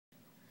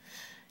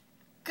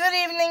Good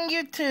evening,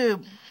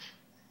 YouTube.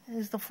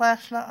 Is the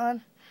flash not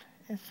on?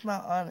 It's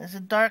not on. Is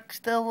it dark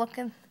still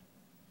looking?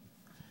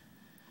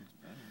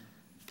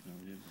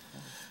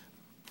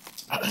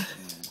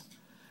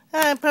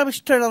 I probably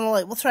should turn on the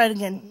light. We'll try it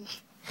again.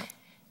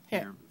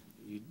 Here.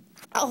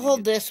 I'll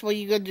hold this while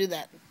you go do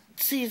that.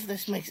 See if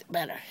this makes it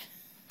better.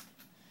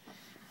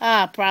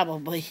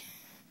 Probably.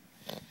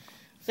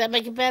 Does that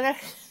make it better?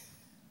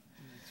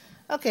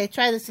 Okay,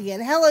 try this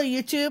again. Hello,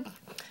 YouTube.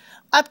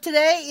 Up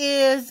today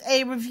is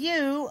a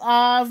review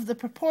of the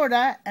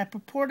Proporta at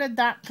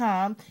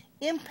Proporta.com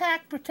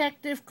Impact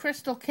Protective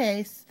Crystal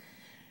Case.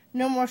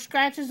 No more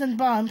scratches and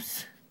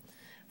bumps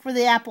for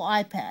the Apple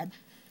iPad.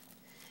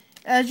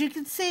 As you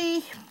can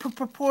see,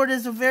 Proporta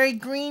is a very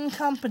green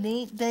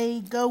company. They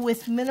go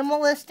with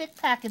minimalistic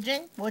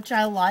packaging, which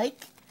I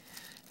like.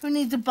 Who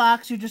needs a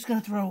box you're just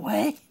going to throw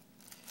away?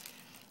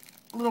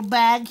 A little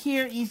bag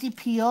here, easy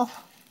peel.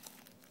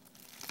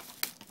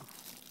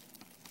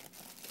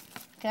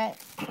 Okay.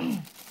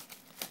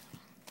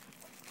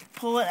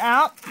 Pull it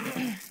out.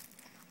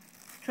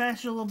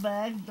 Trash your little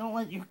bag. Don't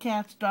let your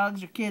cats,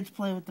 dogs, or kids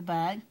play with the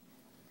bag.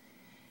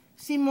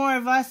 See more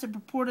of us at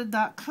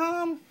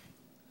Proporta.com.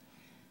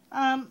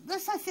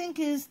 This, I think,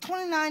 is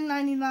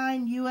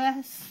 $29.99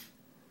 US.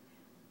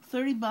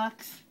 30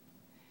 bucks.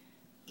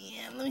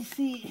 And let me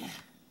see.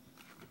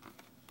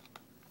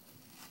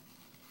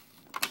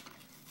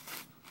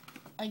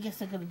 I guess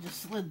I could have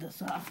just slid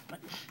this off, but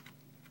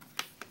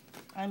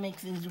I make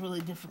things really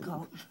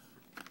difficult.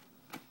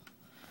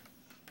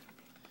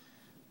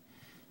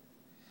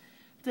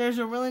 There's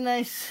a really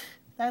nice,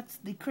 that's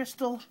the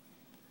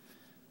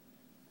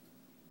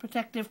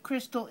Protective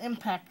Crystal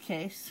Impact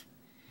Case.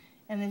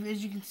 And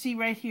as you can see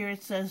right here,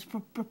 it says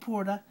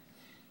Proporta.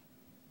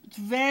 It's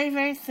very,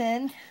 very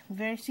thin,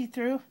 very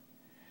see-through.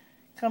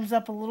 Comes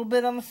up a little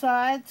bit on the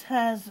sides,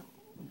 has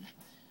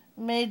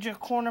major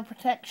corner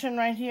protection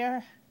right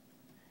here.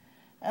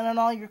 And on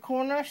all your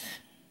corners.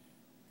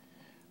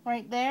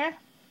 Right there.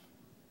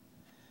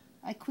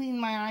 I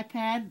cleaned my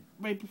iPad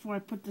right before I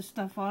put this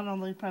stuff on,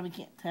 although you probably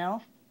can't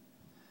tell.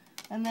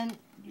 And then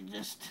you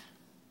just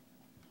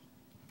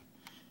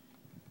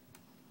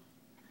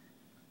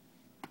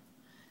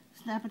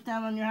snap it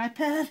down on your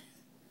iPad.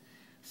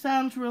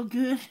 Sounds real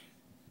good.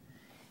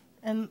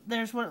 And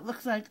there's what it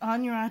looks like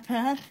on your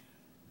iPad.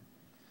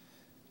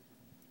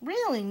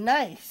 Really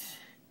nice.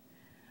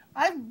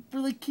 I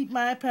really keep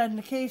my iPad in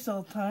the case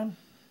all the time.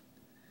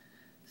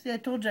 See, I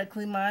told you I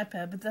cleaned my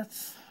iPad, but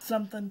that's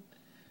something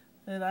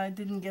that I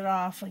didn't get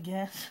off, I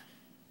guess.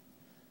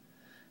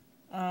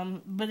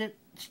 But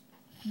it's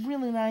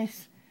really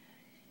nice.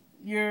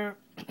 Your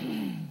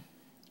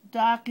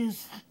dock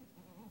is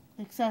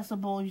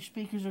accessible. Your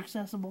speakers are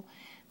accessible.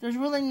 There's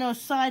really no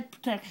side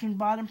protection,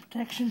 bottom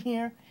protection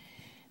here.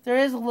 There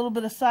is a little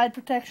bit of side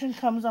protection,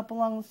 comes up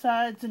along the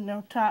sides, and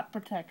no top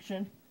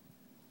protection.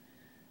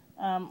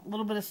 A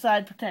little bit of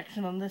side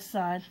protection on this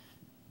side.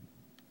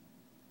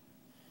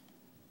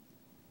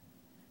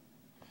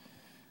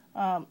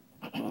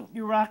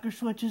 Your rocker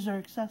switches are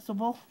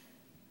accessible,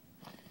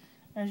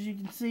 as you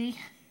can see,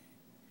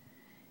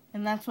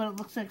 and that's what it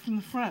looks like from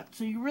the front.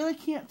 So you really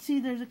can't see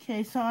there's a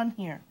case on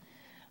here.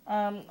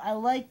 I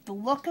like the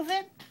look of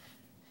it.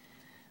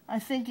 I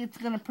think it's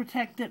going to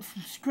protect it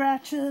from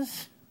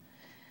scratches.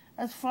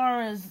 As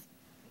far as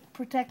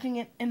protecting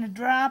it in a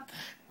drop,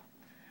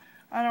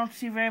 I don't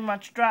see very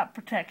much drop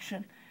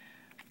protection.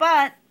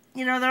 But,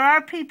 you know, there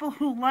are people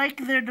who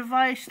like their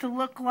device to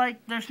look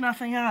like there's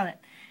nothing on it.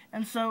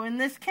 And so in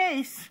this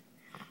case,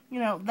 you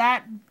know,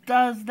 that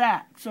does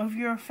that. So if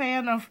you're a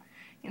fan of,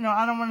 you know,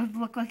 I don't want it to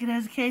look like it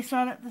has a case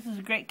on it, this is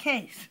a great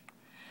case.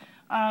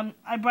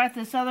 I brought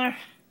this a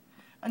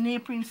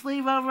neoprene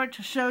sleeve over it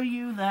to show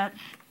you that,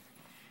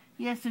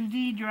 yes,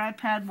 indeed, your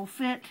iPad will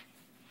fit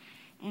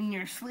in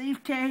your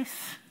sleeve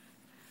case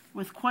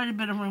with quite a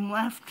bit of room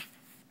left.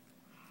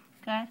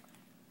 Okay?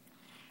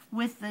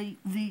 With the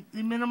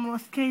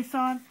minimalist case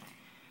on.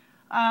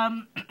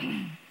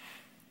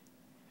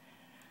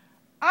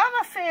 I'm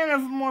a fan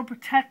of more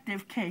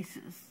protective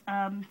cases,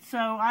 so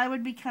I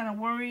would be kind of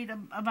worried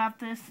about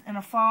this in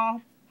a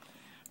fall,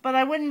 but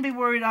I wouldn't be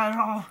worried at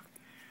all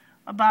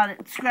about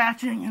it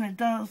scratching, and it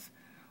does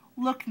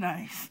look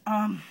nice.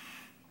 I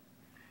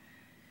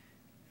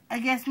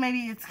guess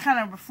maybe it's kind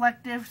of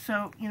reflective,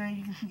 so you know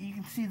you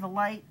can see the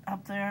light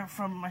up there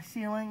from my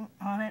ceiling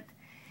on it.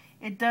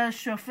 It does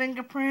show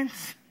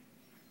fingerprints,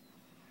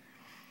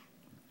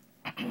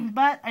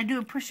 but I do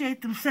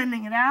appreciate them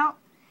sending it out.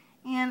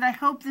 And I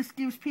hope this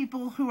gives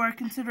people who are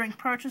considering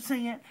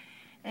purchasing it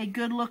a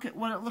good look at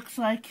what it looks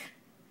like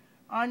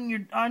on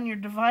your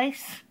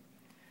device,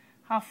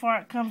 how far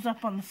it comes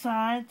up on the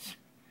sides,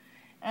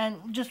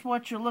 and just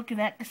what you're looking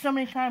at. Because so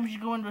many times you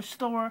go into a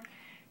store,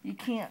 you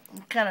can't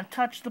kind of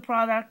touch the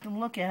product and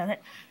look at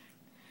it.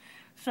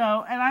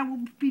 So, and I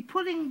will be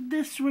putting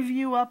this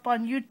review up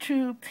on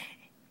YouTube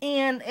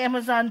and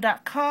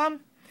Amazon.com.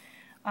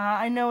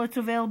 I know it's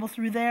available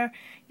through there.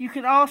 You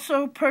can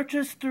also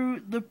purchase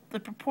through the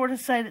Proporta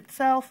site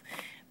itself.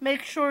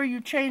 Make sure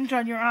you change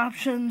on your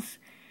options,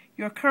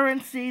 your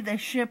currency. They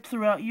ship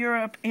throughout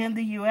Europe and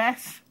the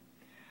U.S.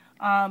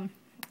 The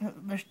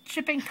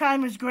shipping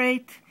time is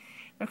great.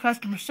 Their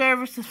customer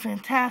service is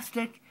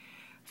fantastic.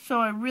 So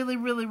I really,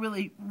 really,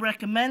 really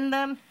recommend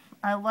them.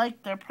 I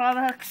like their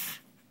products.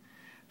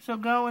 So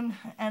go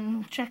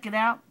and check it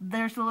out.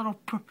 There's a little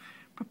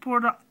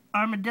Proporta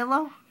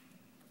armadillo.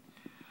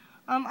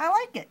 I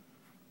like it.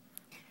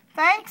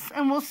 Thanks,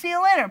 and we'll see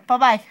you later.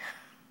 Bye-bye.